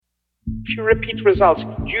If you repeat results,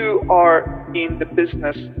 you are in the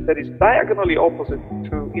business that is diagonally opposite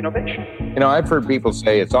to innovation. I've heard people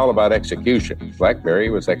say it's all about execution.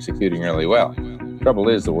 BlackBerry was executing really well. Trouble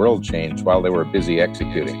is, the world changed while they were busy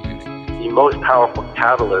executing. The most powerful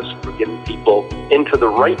catalyst for getting people into the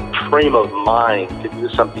right frame of mind to do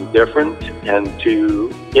something different and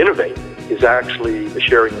to innovate is actually the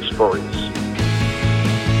sharing of stories.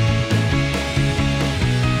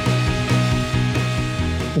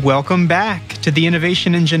 Welcome back to the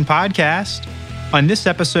Innovation Engine podcast. On this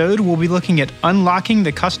episode, we'll be looking at unlocking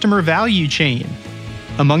the customer value chain.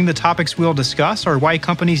 Among the topics we'll discuss are why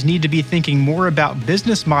companies need to be thinking more about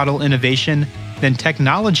business model innovation than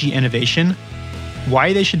technology innovation,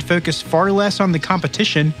 why they should focus far less on the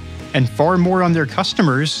competition and far more on their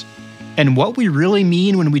customers, and what we really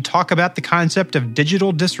mean when we talk about the concept of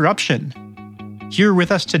digital disruption. Here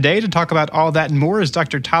with us today to talk about all that and more is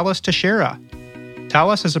Dr. Thales Teixeira.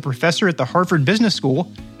 Thales is a professor at the Harvard Business School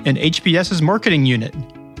and HBS's marketing unit.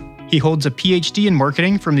 He holds a PhD in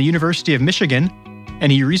marketing from the University of Michigan, and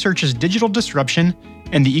he researches digital disruption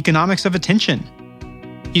and the economics of attention.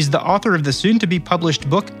 He's the author of the soon-to-be-published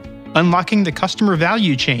book, Unlocking the Customer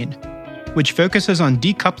Value Chain, which focuses on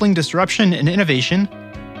decoupling disruption and innovation,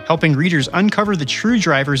 helping readers uncover the true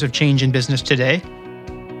drivers of change in business today.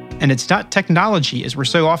 And it's not technology, as we're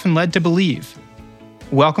so often led to believe.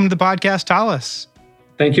 Welcome to the podcast, Thales.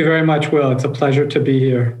 Thank you very much, Will. It's a pleasure to be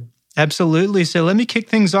here. Absolutely. So let me kick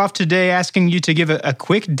things off today asking you to give a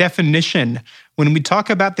quick definition. When we talk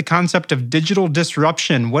about the concept of digital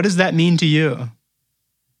disruption, what does that mean to you?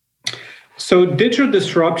 So digital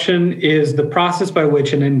disruption is the process by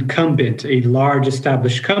which an incumbent, a large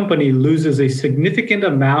established company, loses a significant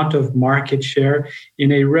amount of market share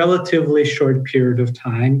in a relatively short period of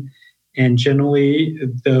time. And generally,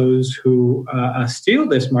 those who steal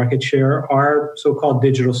this market share are so-called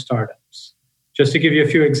digital startups. Just to give you a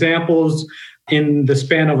few examples, in the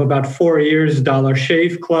span of about 4 years, Dollar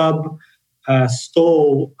Shave Club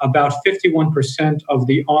stole about 51% of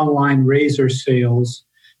the online razor sales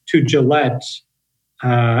to Gillette.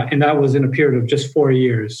 And that was in a period of just 4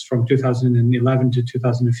 years, from 2011 to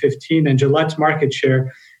 2015. And Gillette's market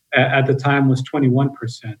share at the time was 21%.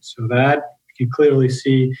 So that you can clearly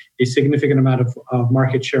see a significant amount of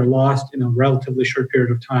market share lost in a relatively short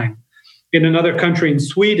period of time. In another country, in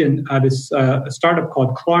Sweden, this a startup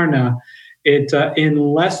called Klarna, in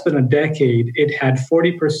less than a decade, it had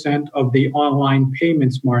 40% of the online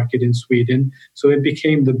payments market in Sweden. So it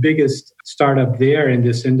became the biggest startup there in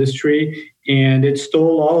this industry. And it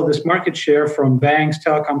stole all of this market share from banks,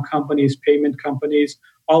 telecom companies, payment companies.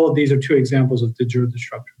 All of these are two examples of digital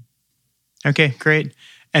disruption. Okay, great.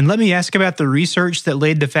 And let me ask about the research that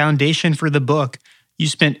laid the foundation for the book. You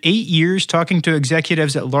spent 8 years talking to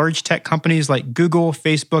executives at large tech companies like Google,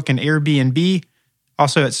 Facebook, and Airbnb,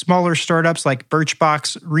 also at smaller startups like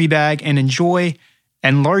Birchbox, Rebag, and Enjoy,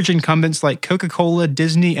 and large incumbents like Coca-Cola,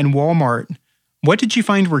 Disney, and Walmart. What did you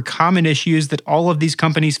find were common issues that all of these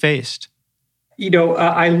companies faced?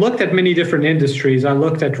 I looked at many different industries. I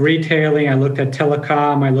looked at retailing, I looked at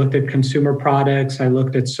telecom, I looked at consumer products, I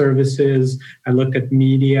looked at services, I looked at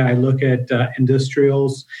media, I looked at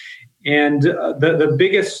industrials. And the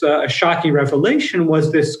biggest shocking revelation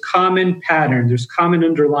was this common pattern. There's common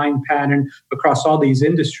underlying pattern across all these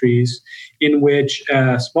industries in which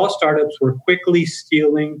small startups were quickly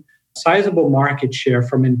stealing sizable market share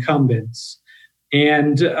from incumbents.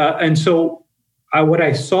 And so what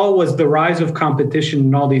I saw was the rise of competition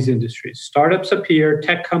in all these industries. Startups appear,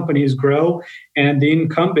 tech companies grow, and the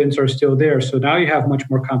incumbents are still there. So now you have much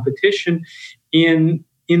more competition. In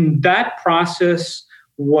that process,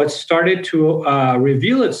 what started to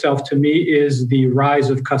reveal itself to me is the rise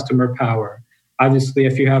of customer power. Obviously,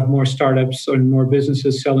 if you have more startups or more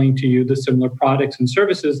businesses selling to you the similar products and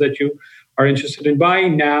services that you are interested in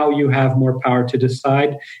buying, now you have more power to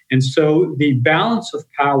decide. And so the balance of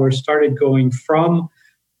power started going from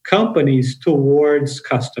companies towards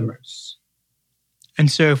customers. And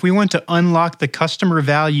so if we want to unlock the customer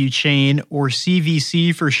value chain, or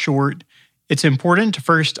CVC for short, it's important to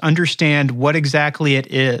first understand what exactly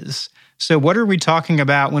it is. So what are we talking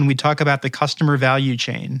about when we talk about the customer value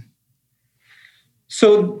chain?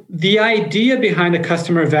 So the idea behind the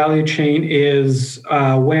customer value chain is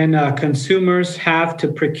when consumers have to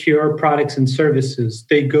procure products and services,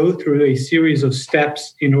 they go through a series of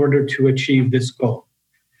steps in order to achieve this goal.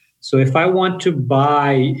 So if I want to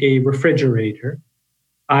buy a refrigerator,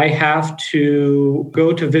 I have to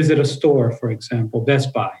go to visit a store, for example,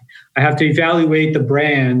 Best Buy. I have to evaluate the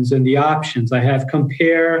brands and the options. I have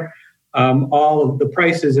compare all of the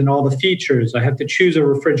prices and all the features. I have to choose a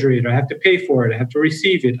refrigerator. I have to pay for it. I have to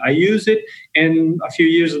receive it. I use it, and a few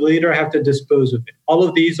years later, I have to dispose of it. All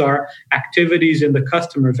of these are activities in the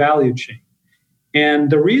customer value chain. And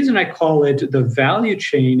the reason I call it the value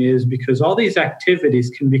chain is because all these activities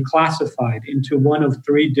can be classified into one of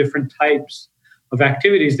three different types of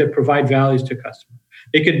activities that provide values to customers.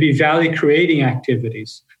 They could be value-creating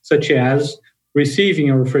activities, such as receiving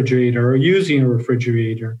a refrigerator or using a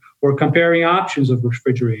refrigerator or comparing options of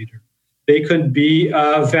refrigerator. They could be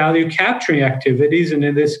value-capturing activities, and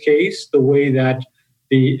in this case, the way that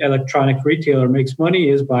the electronic retailer makes money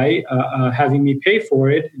is by having me pay for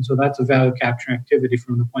it. And so that's a value capturing activity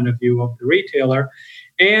from the point of view of the retailer.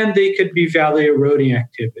 And they could be value eroding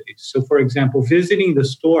activities. So for example, visiting the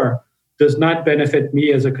store does not benefit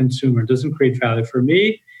me as a consumer, doesn't create value for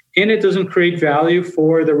me, and it doesn't create value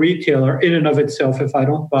for the retailer in and of itself if I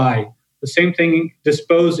don't buy. The same thing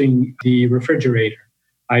disposing the refrigerator.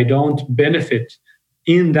 I don't benefit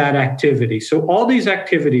in that activity. So all these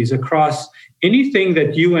activities across anything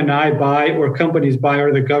that you and I buy or companies buy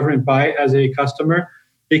or the government buy as a customer,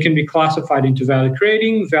 they can be classified into value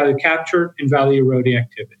creating, value capture, and value eroding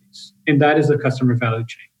activities. And that is the customer value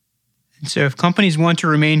chain. So if companies want to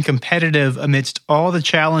remain competitive amidst all the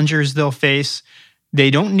challengers they'll face,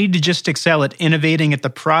 they don't need to just excel at innovating at the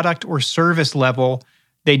product or service level.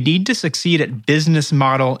 They need to succeed at business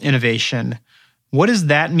model innovation. What does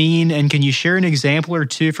that mean? And can you share an example or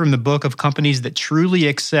two from the book of companies that truly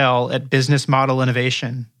excel at business model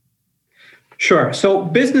innovation? Sure. So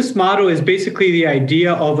business model is basically the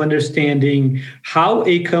idea of understanding how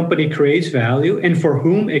a company creates value and for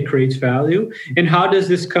whom it creates value, and how does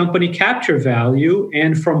this company capture value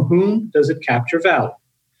and from whom does it capture value.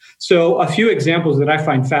 So a few examples that I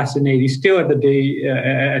find fascinating still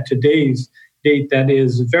at today's date that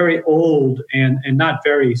is very old and not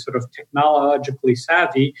very sort of technologically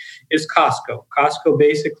savvy is Costco. Costco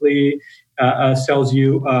basically sells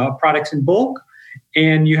you products in bulk,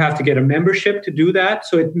 and you have to get a membership to do that.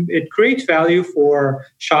 So it creates value for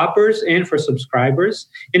shoppers and for subscribers,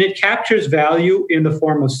 and it captures value in the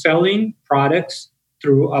form of selling products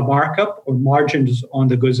through a markup or margins on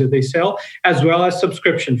the goods that they sell, as well as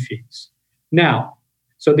subscription fees. Now,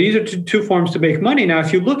 so these are two forms to make money. Now,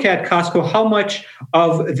 if you look at Costco, how much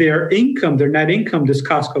of their income, their net income, does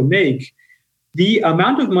Costco make? The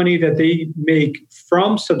amount of money that they make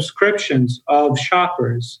from subscriptions of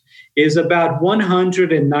shoppers is about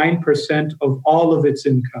 109% of all of its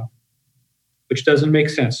income, which doesn't make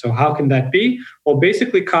sense. So how can that be? Well,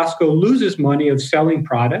 basically, Costco loses money of selling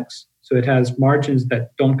products, so it has margins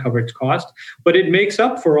that don't cover its cost, but it makes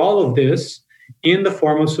up for all of this in the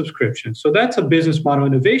form of subscription. So that's a business model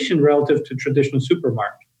innovation relative to traditional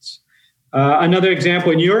supermarkets. Another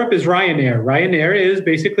example in Europe is Ryanair. Ryanair is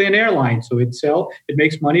basically an airline. So it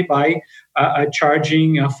makes money by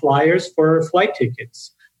charging flyers for flight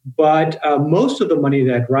tickets. But most of the money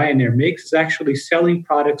that Ryanair makes is actually selling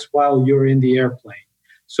products while you're in the airplane.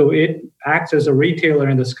 So it acts as a retailer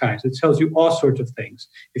in the skies. It sells you all sorts of things.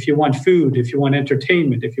 If you want food, if you want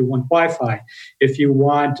entertainment, if you want Wi-Fi, if you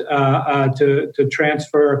want to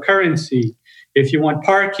transfer currency, if you want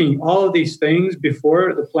parking, all of these things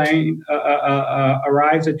before the plane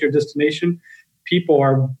arrives at your destination, people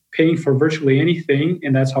are paying for virtually anything,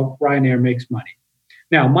 and that's how Ryanair makes money.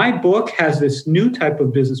 Now, my book has this new type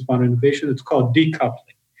of business model innovation that's called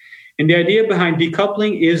decoupling. And the idea behind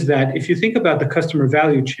decoupling is that if you think about the customer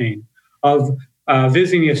value chain of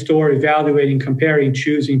visiting a store, evaluating, comparing,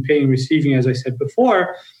 choosing, paying, receiving, as I said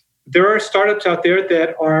before, there are startups out there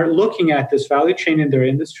that are looking at this value chain in their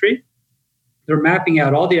industry. They're mapping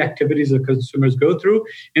out all the activities that consumers go through,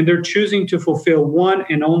 and they're choosing to fulfill one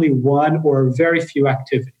and only one or very few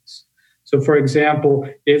activities. So, for example,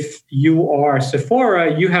 if you are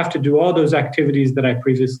Sephora, you have to do all those activities that I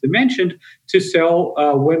previously mentioned to sell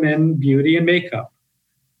women beauty and makeup.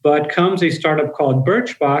 But comes a startup called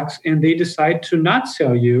Birchbox, and they decide to not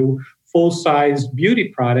sell you full-size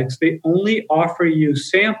beauty products. They only offer you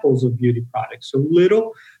samples of beauty products, so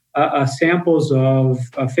little samples of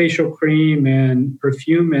facial cream and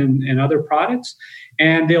perfume and other products.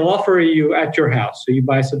 And they'll offer you at your house. So you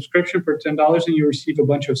buy a subscription for $10 and you receive a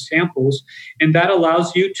bunch of samples. And that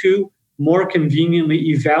allows you to more conveniently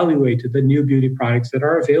evaluate the new beauty products that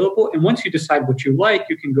are available. And once you decide what you like,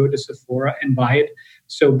 you can go to Sephora and buy it.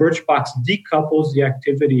 So Birchbox decouples the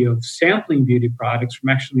activity of sampling beauty products from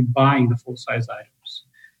actually buying the full-size items.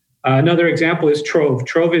 Another example is Trove.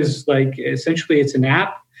 Trove is essentially it's an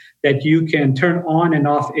app that you can turn on and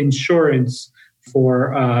off insurance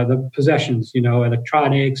for the possessions,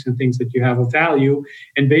 electronics and things that you have of value.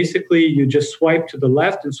 And basically, you just swipe to the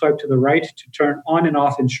left and swipe to the right to turn on and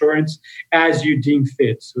off insurance as you deem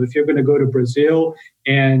fit. So if you're going to go to Brazil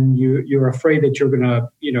and you're afraid that you're going to,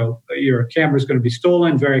 your camera is going to be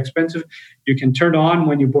stolen, very expensive, you can turn on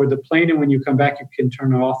when you board the plane, and when you come back, you can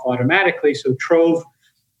turn it off automatically. So Trove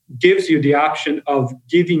gives you the option of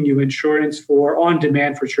giving you insurance for on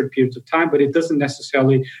demand for short periods of time, but it doesn't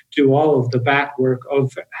necessarily do all of the back work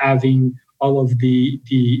of having all of the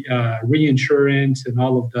reinsurance and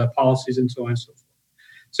all of the policies and so on and so forth.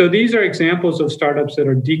 So these are examples of startups that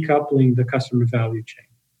are decoupling the customer value chain.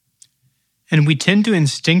 And we tend to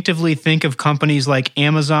instinctively think of companies like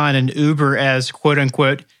Amazon and Uber as quote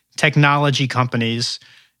unquote technology companies.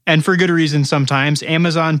 And for good reason sometimes.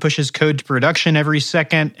 Amazon pushes code to production every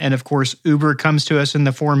second. And of course, Uber comes to us in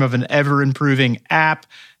the form of an ever-improving app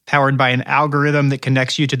powered by an algorithm that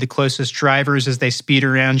connects you to the closest drivers as they speed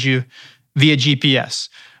around you via GPS.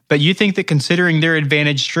 But you think that considering their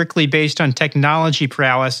advantage strictly based on technology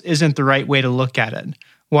prowess isn't the right way to look at it.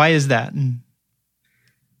 Why is that?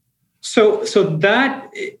 So that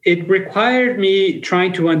it required me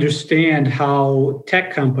trying to understand how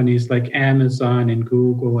tech companies like Amazon and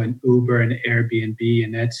Google and Uber and Airbnb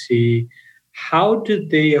and Etsy, how did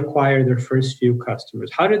they acquire their first few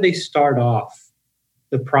customers? How did they start off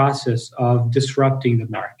the process of disrupting the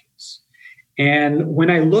markets? And when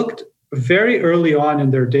I looked very early on in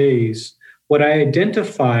their days, what I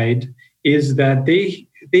identified is that they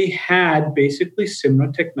had basically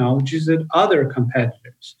similar technologies that other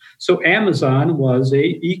competitors. So Amazon was a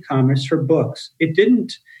e-commerce for books. It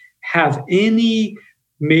didn't have any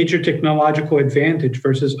major technological advantage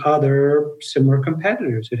versus other similar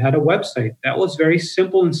competitors. It had a website that was very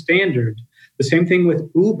simple and standard. The same thing with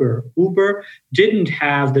Uber. Uber didn't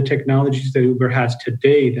have the technologies that Uber has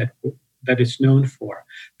today that it's known for.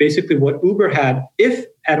 Basically, what Uber had, if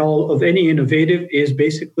at all of any innovative, is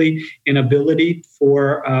basically an ability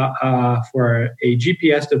for a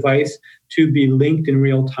GPS device to be linked in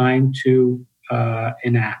real time to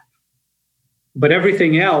an app. But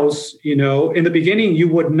everything else, in the beginning, you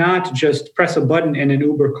would not just press a button and an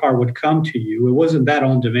Uber car would come to you. It wasn't that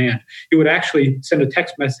on demand. You would actually send a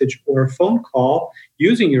text message or a phone call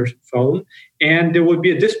using your phone, and there would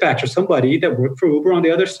be a dispatcher, somebody that worked for Uber on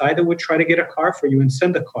the other side that would try to get a car for you and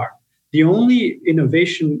send the car. The only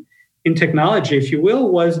innovation in technology, if you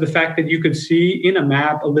will, was the fact that you could see in a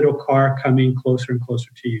map a little car coming closer and closer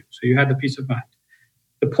to you. So you had the peace of mind.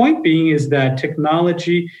 The point being is that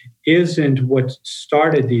technology isn't what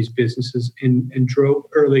started these businesses and drove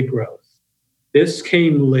early growth. This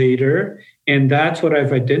came later, and that's what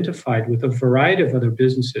I've identified with a variety of other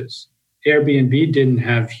businesses. Airbnb didn't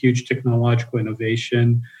have huge technological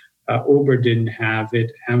innovation. Uber didn't have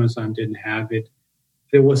it. Amazon didn't have it.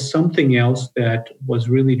 There was something else that was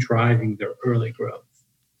really driving their early growth.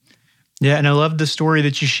 Yeah, and I love the story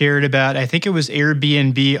that you shared about, I think it was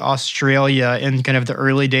Airbnb Australia in kind of the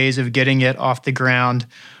early days of getting it off the ground.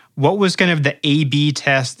 What was kind of the A/B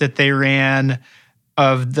test that they ran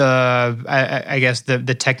of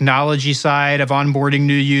the technology side of onboarding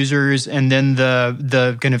new users, and then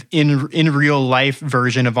the kind of in real life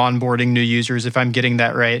version of onboarding new users, if I'm getting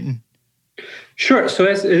that right? Sure. So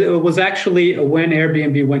it was actually when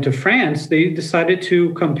Airbnb went to France, they decided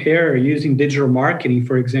to compare using digital marketing,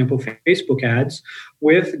 for example, Facebook ads,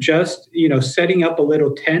 with just setting up a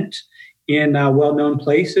little tent in well-known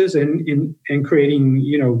places and creating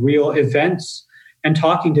real events and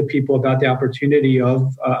talking to people about the opportunity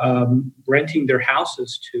of renting their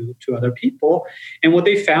houses to other people. And what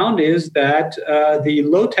they found is that the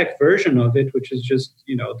low-tech version of it, which is just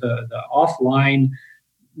the offline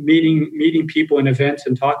meeting people in events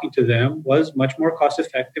and talking to them, was much more cost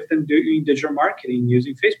effective than doing digital marketing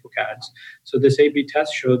using Facebook ads. So this A/B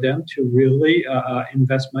test showed them to really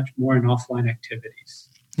invest much more in offline activities.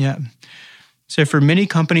 Yeah. So for many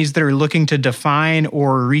companies that are looking to define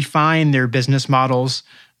or refine their business models,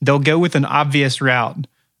 they'll go with an obvious route.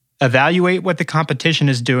 Evaluate what the competition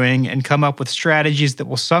is doing and come up with strategies that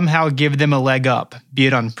will somehow give them a leg up, be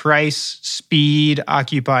it on price, speed,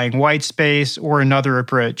 occupying white space, or another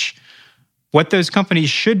approach. What those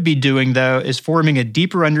companies should be doing, though, is forming a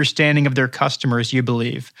deeper understanding of their customers, you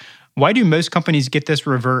believe. Why do most companies get this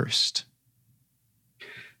reversed?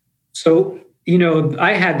 So,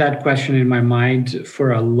 I had that question in my mind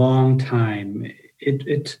for a long time.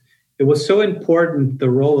 It was so important,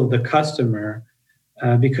 the role of the customer,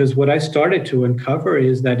 Because what I started to uncover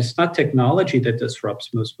is that it's not technology that disrupts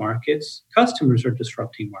most markets. Customers are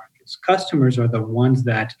disrupting markets. Customers are the ones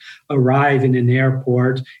that arrive in an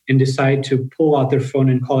airport and decide to pull out their phone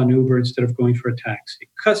and call an Uber instead of going for a taxi.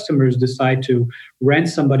 Customers decide to rent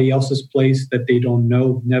somebody else's place that they don't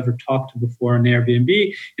know, never talked to before, on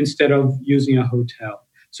Airbnb, instead of using a hotel.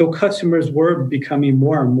 So customers were becoming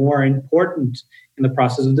more and more important in the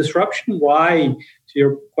process of disruption. Why, to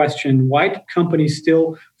your question, why do companies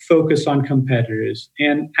still focus on competitors?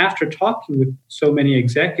 And after talking with so many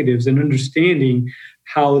executives and understanding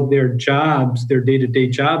how their jobs, their day-to-day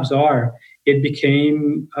jobs are, it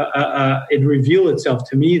revealed itself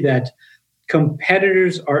to me that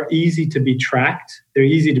competitors are easy to be tracked. They're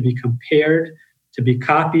easy to be compared, to be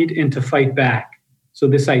copied, and to fight back. So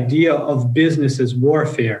this idea of business as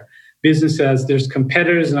warfare, business as there's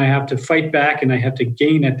competitors and I have to fight back and I have to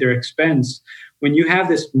gain at their expense. When you have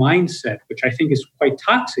this mindset, which I think is quite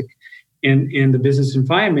toxic in the business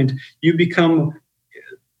environment, you become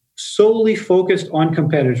solely focused on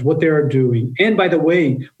competitors, what they are doing. And by the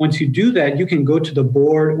way, once you do that, you can go to the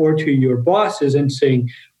board or to your bosses and saying,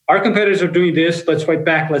 our competitors are doing this, let's fight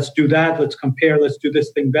back, let's do that, let's compare, let's do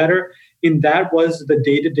this thing better. And that was the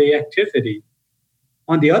day-to-day activity.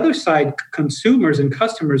 On the other side, consumers and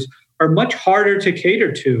customers are much harder to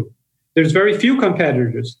cater to. There's very few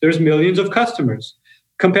competitors. There's millions of customers.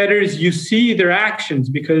 Competitors, you see their actions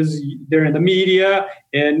because they're in the media,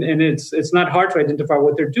 and it's not hard to identify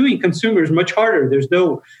what they're doing. Consumers, much harder. There's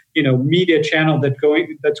no media channel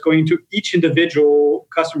that's going to each individual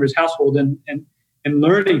customer's household and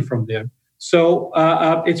learning from them. So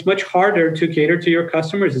it's much harder to cater to your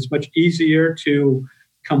customers. It's much easier to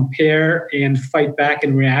compare and fight back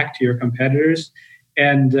and react to your competitors.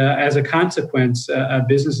 And as a consequence,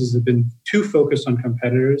 businesses have been too focused on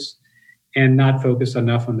competitors and not focused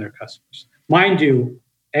enough on their customers. Mind you,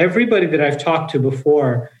 everybody that I've talked to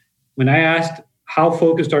before, when I asked, how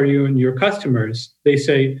focused are you on your customers? They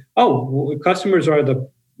say, customers are the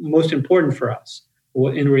most important for us.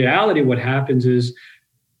 Well, in reality, what happens is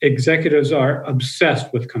executives are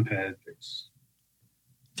obsessed with competitors.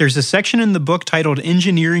 There's a section in the book titled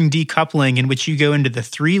Engineering Decoupling in which you go into the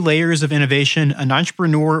 3 layers of innovation an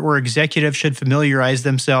entrepreneur or executive should familiarize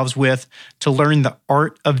themselves with to learn the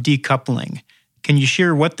art of decoupling. Can you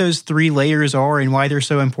share what those 3 layers are and why they're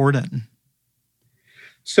so important?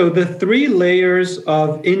 So the 3 layers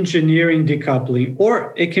of engineering decoupling,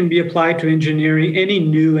 or it can be applied to engineering any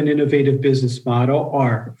new and innovative business model,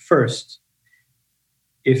 are: first,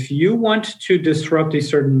 if you want to disrupt a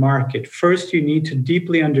certain market, first you need to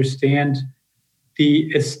deeply understand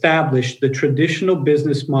the traditional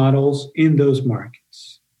business models in those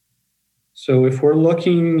markets. So if we're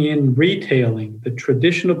looking in retailing, the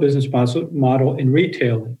traditional business model in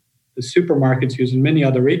retailing, the supermarkets use and many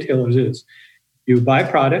other retailers is, you buy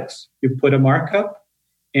products, you put a markup,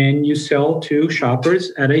 and you sell to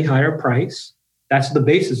shoppers at a higher price. That's the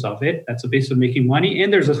basis of it. That's the basis of making money.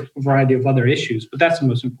 And there's a variety of other issues, but that's the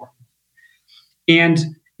most important. And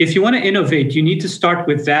if you want to innovate, you need to start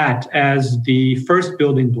with that as the first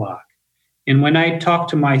building block. And when I talk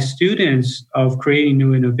to my students of creating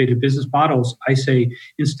new innovative business models, I say,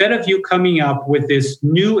 instead of you coming up with this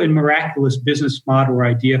new and miraculous business model or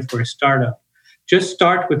idea for a startup, just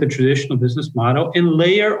start with the traditional business model and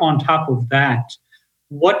layer on top of that,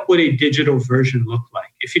 what would a digital version look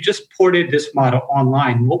like? If you just ported this model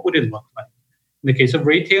online, what would it look like? In the case of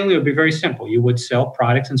retailing, it would be very simple. You would sell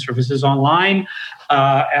products and services online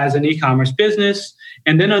as an e-commerce business,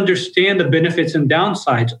 and then understand the benefits and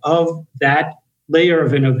downsides of that layer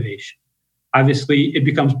of innovation. Obviously, it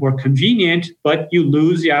becomes more convenient, but you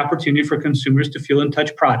lose the opportunity for consumers to feel and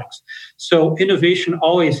touch products. So innovation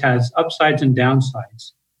always has upsides and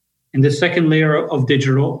downsides. In the second layer of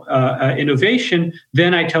digital innovation,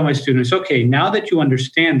 then I tell my students, okay, now that you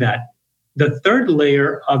understand that, the third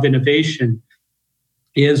layer of innovation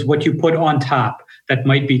is what you put on top. That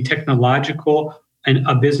might be technological and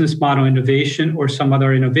a business model innovation or some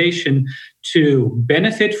other innovation to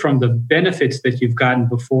benefit from the benefits that you've gotten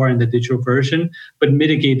before in the digital version, but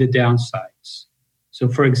mitigate the downsides. So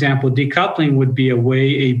for example, decoupling would be a way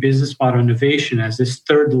a business model innovation as this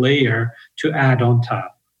third layer to add on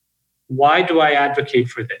top. Why do I advocate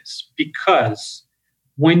for this? Because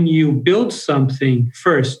when you build something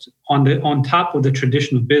first on top of the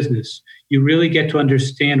traditional business, you really get to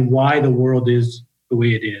understand why the world is the way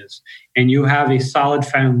it is. And you have a solid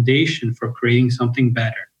foundation for creating something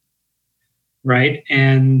better, right?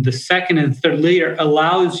 And the second and third layer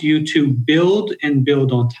allows you to build and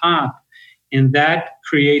build on top. And that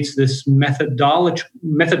creates this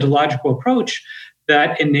methodological approach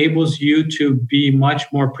that enables you to be much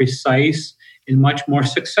more precise and much more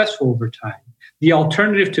successful over time. The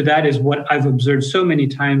alternative to that is what I've observed so many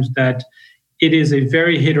times, that it is a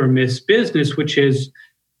very hit or miss business, which is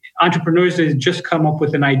entrepreneurs that just come up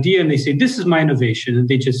with an idea and they say, this is my innovation. And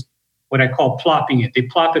they just, what I call plopping it. They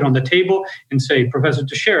plop it on the table and say, Professor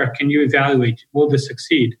Teixeira, can you evaluate? Will this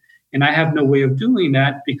succeed? And I have no way of doing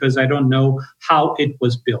that because I don't know how it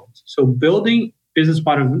was built. So building business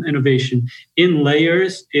model innovation in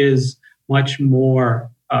layers is much more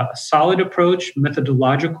solid approach,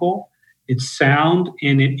 methodological. It's sound,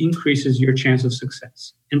 and it increases your chance of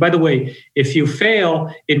success. And by the way, if you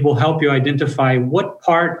fail, it will help you identify what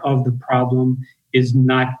part of the problem is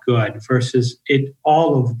not good versus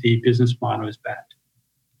all of the business model is bad.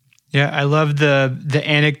 Yeah, I love the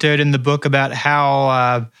anecdote in the book about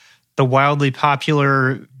how the wildly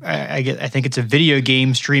popular, I think it's a video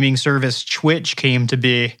game streaming service, Twitch, came to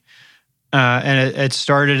be. And it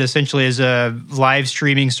started essentially as a live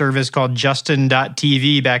streaming service called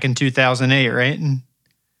Justin.tv back in 2008, right?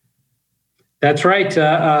 That's right.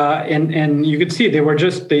 And you could see they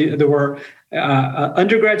were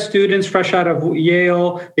undergrad students fresh out of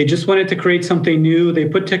Yale. They just wanted to create something new. They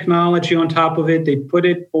put technology on top of it. They put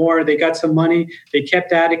it more. They got some money. They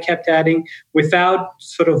kept adding without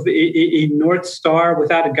sort of a North Star,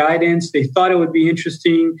 without a guidance. They thought it would be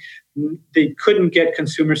interesting. They couldn't get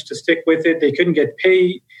consumers to stick with it. They couldn't get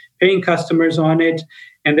paying customers on it.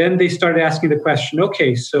 And then they started asking the question,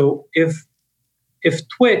 okay, so if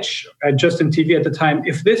Twitch, Justin TV at the time,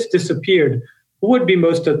 if this disappeared, who would be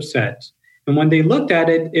most upset? And when they looked at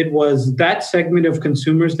it, it was that segment of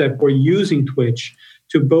consumers that were using Twitch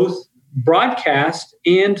to both broadcast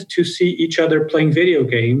and to see each other playing video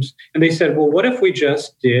games. And they said, well, what if we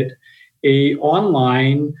just did a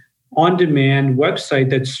online on-demand website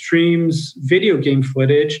that streams video game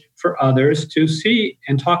footage for others to see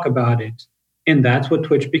and talk about it? And that's what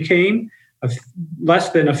Twitch became. Less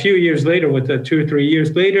than a few years later, 2 or 3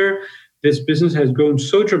 years later, this business has grown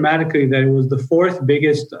so dramatically that it was the fourth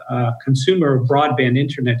biggest consumer of broadband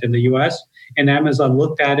internet in the US. And Amazon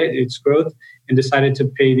looked at its growth, and decided to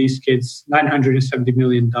pay these kids $970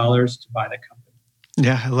 million to buy the company.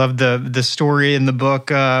 Yeah, I love the story in the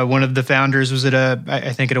book. One of the founders was at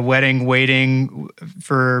a wedding, waiting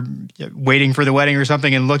for the wedding or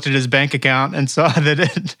something, and looked at his bank account and saw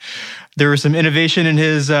that there was some innovation in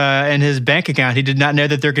his bank account. He did not know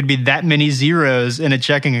that there could be that many zeros in a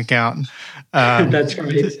checking account. That's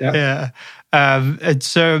right. Yeah.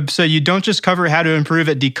 So you don't just cover how to improve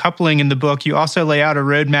at decoupling in the book. You also lay out a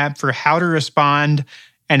roadmap for how to respond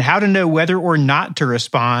and how to know whether or not to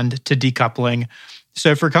respond to decoupling.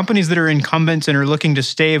 So for companies that are incumbents and are looking to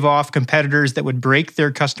stave off competitors that would break their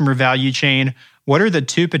customer value chain, what are the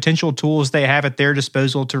 2 potential tools they have at their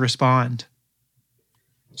disposal to respond?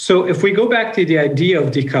 So if we go back to the idea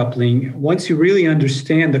of decoupling, once you really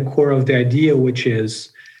understand the core of the idea, which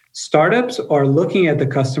is startups are looking at the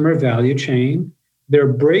customer value chain, they're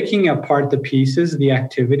breaking apart the pieces, the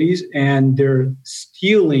activities, and they're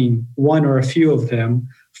stealing one or a few of them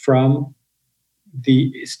from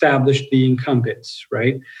the incumbents,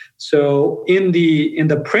 right? So in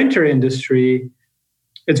the printer industry,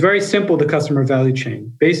 it's very simple, the customer value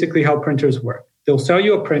chain. Basically how printers work. They'll sell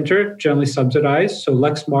you a printer, generally subsidized. So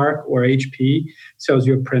Lexmark or HP sells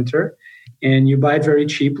you a printer, and you buy it very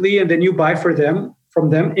cheaply, and then you buy from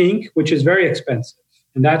them ink, which is very expensive.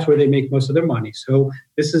 And that's where they make most of their money. So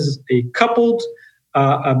this is a coupled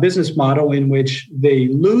a business model in which they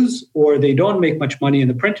lose or they don't make much money in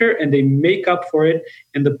the printer, and they make up for it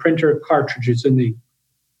in the printer cartridges and the.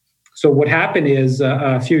 So what happened is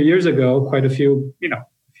a few years ago, quite a few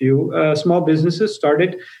small businesses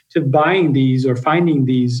started to buying these or finding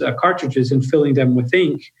these cartridges and filling them with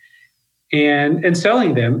ink and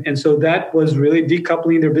selling them. And so that was really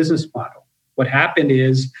decoupling their business model. What happened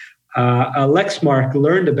is Lexmark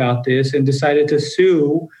learned about this and decided to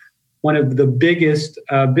sue one of the biggest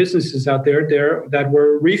businesses out there that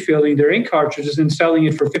were refilling their ink cartridges and selling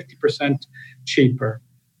it for 50% cheaper.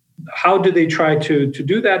 How did they try to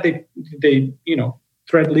do that? They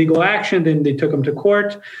threatened legal action. Then they took them to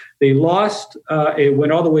court. They lost. It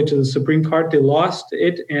went all the way to the Supreme Court. They lost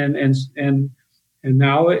it, and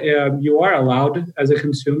now you are allowed as a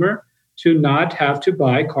consumer to not have to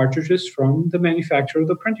buy cartridges from the manufacturer of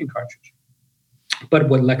the printing cartridge. But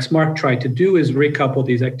what Lexmark tried to do is recouple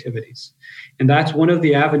these activities. And that's one of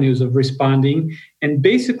the avenues of responding. And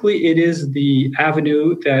basically, it is the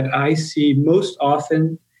avenue that I see most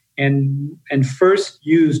often and first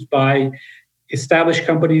used by established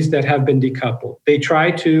companies that have been decoupled. They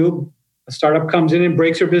try to A startup comes in and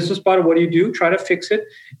breaks your business model. What do? Try to fix it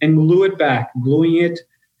and glue it back. Gluing it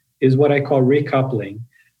is what I call recoupling.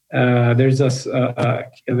 There's a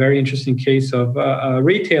very interesting case of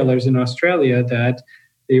retailers in Australia that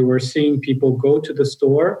they were seeing people go to the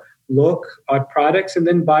store, look at products, and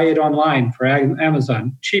then buy it online for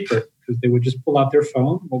Amazon cheaper, because they would just pull out their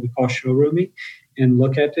phone, what we call showrooming, and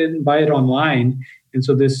look at it and buy it online. And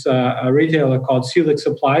so this retailer called Celix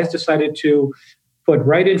Supplies decided to put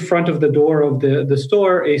right in front of the door of the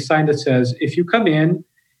store a sign that says, if you come in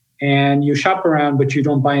and you shop around but you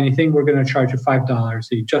don't buy anything, we're going to charge you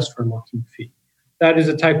 $5 just for looking fee. That is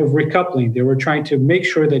a type of recoupling. They were trying to make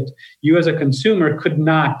sure that you as a consumer could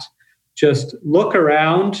not just look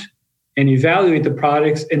around and evaluate the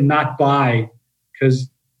products and not buy,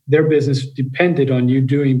 because their business depended on you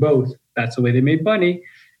doing both. That's the way they made money.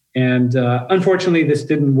 And unfortunately, this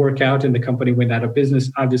didn't work out and the company went out of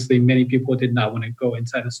business. Obviously, many people did not want to go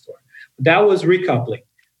inside a store. But that was recoupling.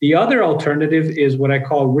 The other alternative is what I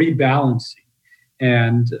call rebalancing.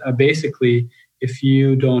 And basically, if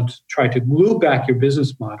you don't try to glue back your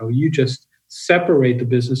business model, you just separate the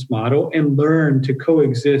business model and learn to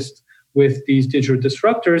coexist with these digital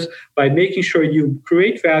disruptors by making sure you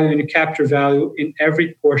create value and you capture value in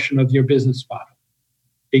every portion of your business model.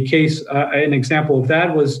 An example of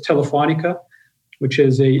that was Telefonica, which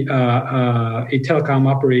is a telecom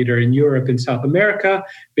operator in Europe and South America.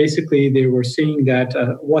 Basically, they were seeing that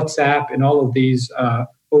WhatsApp and all of these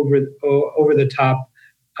over-the-top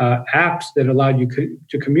apps that allowed you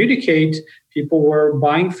to communicate, people were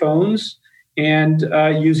buying phones and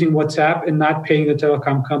using WhatsApp and not paying the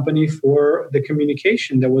telecom company for the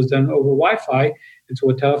communication that was done over Wi-Fi. And so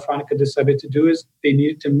what Telefonica decided to do is they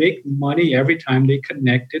needed to make money every time they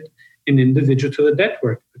connected an individual to the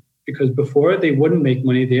network. Because before they wouldn't make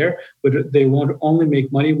money there, but they won't only make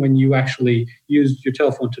money when you actually used your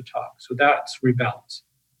telephone to talk. So that's rebalance.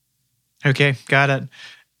 Okay, got it.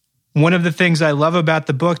 One of the things I love about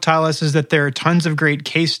the book, Thales, is that there are tons of great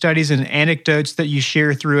case studies and anecdotes that you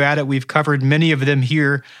share throughout it. We've covered many of them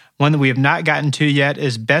here. One that we have not gotten to yet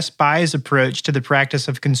is Best Buy's approach to the practice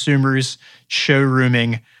of consumers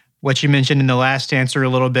showrooming. What you mentioned in the last answer a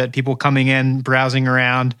little bit, people coming in, browsing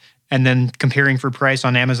around, and then comparing for price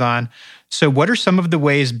on Amazon. So what are some of the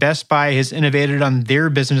ways Best Buy has innovated on their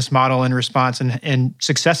business model in response and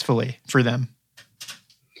successfully for them?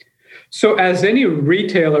 So as any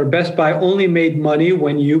retailer, Best Buy only made money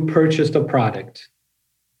when you purchased a product.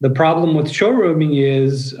 The problem with showrooming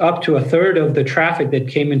is up to a third of the traffic that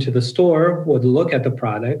came into the store would look at the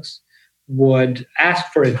products, would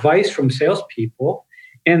ask for advice from salespeople,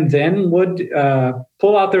 and then would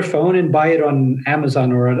pull out their phone and buy it on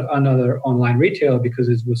Amazon or another online retailer because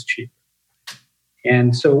it was cheap.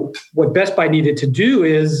 And so what Best Buy needed to do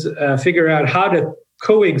is figure out how to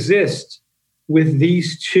coexist with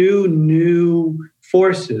these two new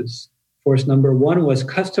forces. Force number one was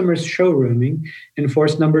customers showrooming, and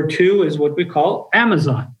force number two is what we call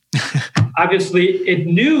Amazon. Obviously, it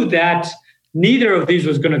knew that neither of these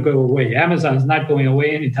was going to go away. Amazon is not going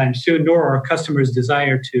away anytime soon, nor our customers'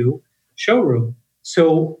 desire to showroom.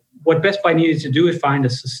 So what Best Buy needed to do is find a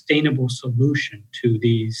sustainable solution to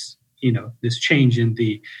these, this change in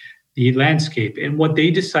the landscape. And what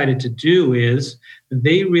they decided to do is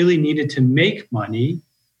they really needed to make money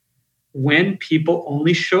when people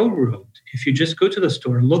only showroomed. If you just go to the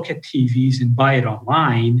store and look at TVs and buy it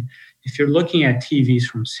online, if you're looking at TVs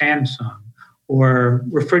from Samsung or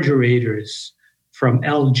refrigerators from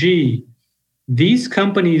LG, these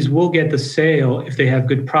companies will get the sale if they have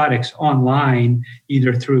good products online,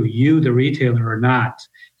 either through you, the retailer, or not.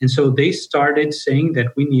 And so they started saying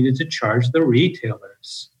that we needed to charge the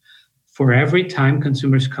retailers for every time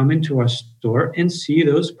consumers come into our store and see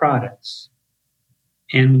those products.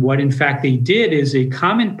 And what, in fact, they did is a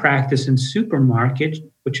common practice in supermarkets,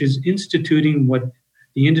 which is instituting what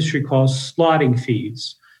the industry calls slotting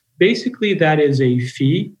fees. Basically, that is a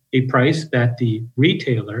fee, a price that the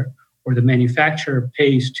retailer or the manufacturer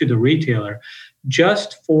pays to the retailer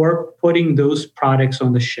just for putting those products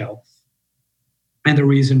on the shelf. And the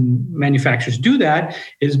reason manufacturers do that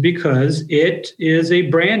is because it is a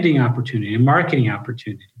branding opportunity, a marketing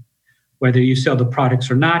opportunity. Whether you sell the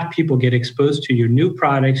products or not, people get exposed to your new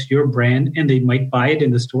products, your brand, and they might buy it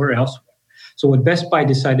in the store or elsewhere. So what Best Buy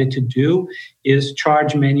decided to do is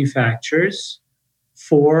charge manufacturers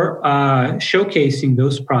for showcasing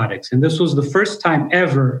those products. And this was the first time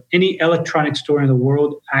ever any electronic store in the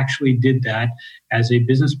world actually did that as a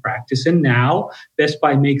business practice. And now Best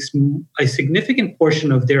Buy makes a significant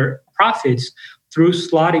portion of their profits through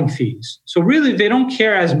slotting fees. So really, they don't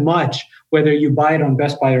care as much whether you buy it on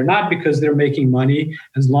Best Buy or not, because they're making money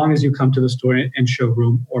as long as you come to the store and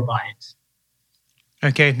showroom or buy it.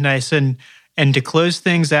 Okay, nice. And to close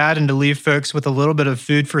things out and to leave folks with a little bit of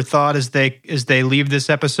food for thought as they leave this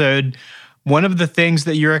episode, one of the things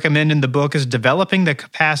that you recommend in the book is developing the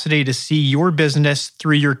capacity to see your business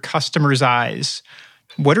through your customers' eyes.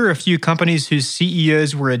 What are a few companies whose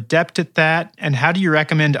CEOs were adept at that, and how do you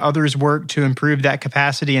recommend others work to improve that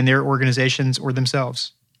capacity in their organizations or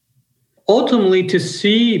themselves? Ultimately, to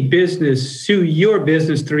see your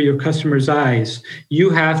business through your customer's eyes, you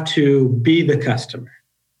have to be the customer.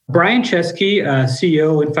 Brian Chesky,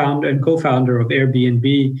 CEO and co-founder of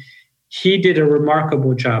Airbnb, he did a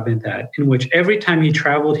remarkable job in that, in which every time he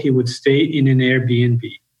traveled, he would stay in an Airbnb.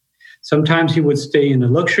 Sometimes he would stay in a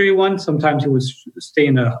luxury one. Sometimes he would stay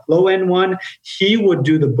in a low-end one. He would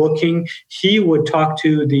do the booking. He would talk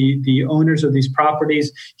to the owners of these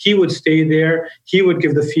properties. He would stay there. He would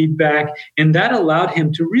give the feedback. And that allowed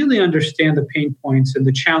him to really understand the pain points and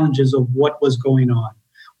the challenges of what was going on.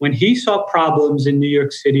 When he saw problems in New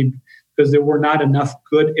York City, because there were not enough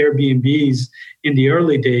good Airbnbs in the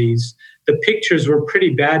early days, the pictures were pretty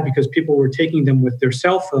bad because people were taking them with their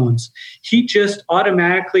cell phones. He just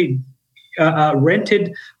automatically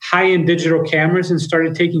rented high-end digital cameras and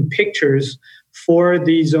started taking pictures for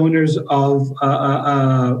these owners of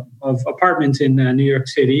apartments in New York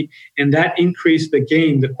City. And that increased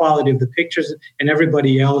the quality of the pictures, and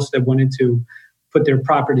everybody else that wanted to put their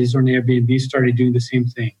properties on Airbnb started doing the same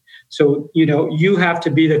thing. So, you have to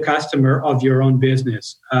be the customer of your own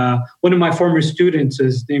business. One of my former students,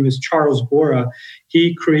 his name is Charles Gora,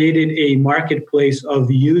 he created a marketplace of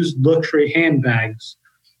used luxury handbags.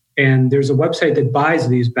 And there's a website that buys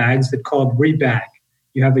these bags that's called Rebag.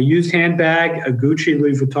 You have a used handbag, a Gucci,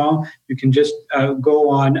 Louis Vuitton. You can just go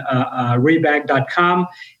on rebag.com.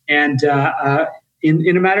 And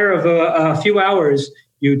in a matter of a few hours,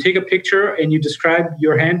 you take a picture and you describe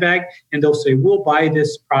your handbag, and they'll say, we'll buy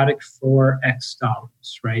this product for X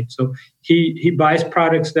dollars, right? So he buys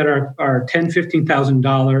products that are $10,000,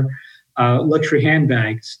 $15,000 luxury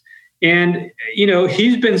handbags. And,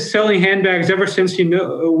 he's been selling handbags ever since,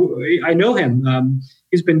 I know him.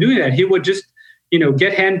 He's been doing that. He would just,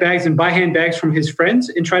 get handbags and buy handbags from his friends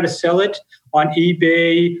and try to sell it on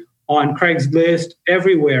eBay, on Craigslist,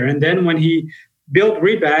 everywhere. And then when he built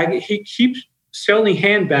Rebag, he keeps selling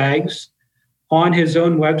handbags on his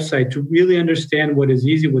own website to really understand what is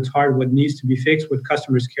easy, what's hard, what needs to be fixed, what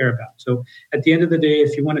customers care about. So at the end of the day,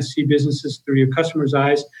 if you want to see businesses through your customers'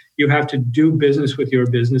 eyes, you have to do business with your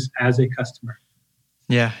business as a customer.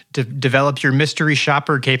 Yeah, develop your mystery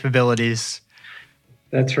shopper capabilities.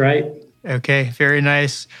 That's right. Okay, very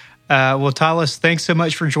nice. Well, Thales, thanks so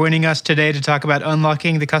much for joining us today to talk about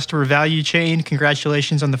unlocking the customer value chain.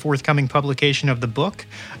 Congratulations on the forthcoming publication of the book.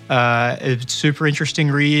 It's a super interesting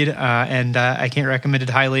read, and I can't recommend it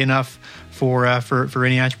highly enough for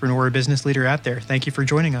any entrepreneur or business leader out there. Thank you for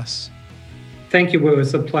joining us. Thank you, Will.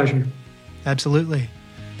 It's a pleasure. Absolutely.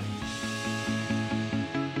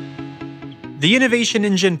 The Innovation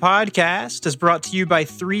Engine podcast is brought to you by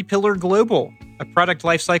 3 Pillar Global, a product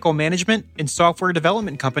lifecycle management and software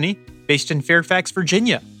development company based in Fairfax,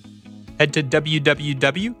 Virginia. Head to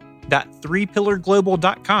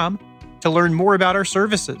www.3pillarglobal.com to learn more about our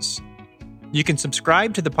services. You can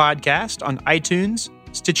subscribe to the podcast on iTunes,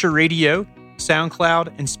 Stitcher Radio,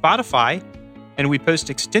 SoundCloud, and Spotify, and we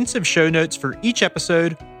post extensive show notes for each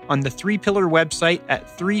episode on the 3 Pillar website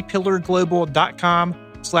at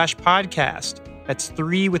 3pillarglobal.com/podcast. That's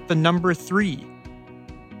 3 with the number 3.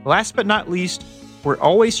 Last but not least, we're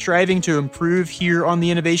always striving to improve here on the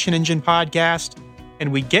Innovation Engine podcast,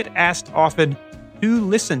 and we get asked often, who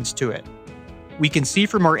listens to it? We can see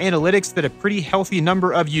from our analytics that a pretty healthy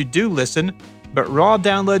number of you do listen, but raw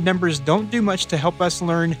download numbers don't do much to help us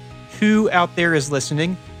learn who out there is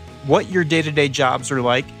listening, what your day-to-day jobs are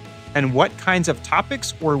like, and what kinds of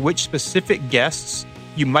topics or which specific guests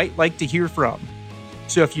you might like to hear from.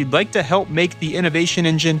 So if you'd like to help make the Innovation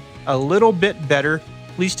Engine a little bit better,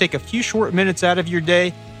 please take a few short minutes out of your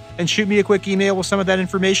day and shoot me a quick email with some of that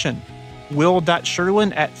information.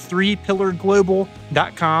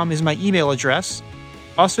 will.sherlin@3pillarglobal.com is my email address.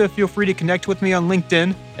 Also, feel free to connect with me on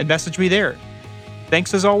LinkedIn and message me there.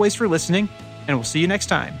 Thanks as always for listening, and we'll see you next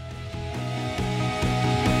time.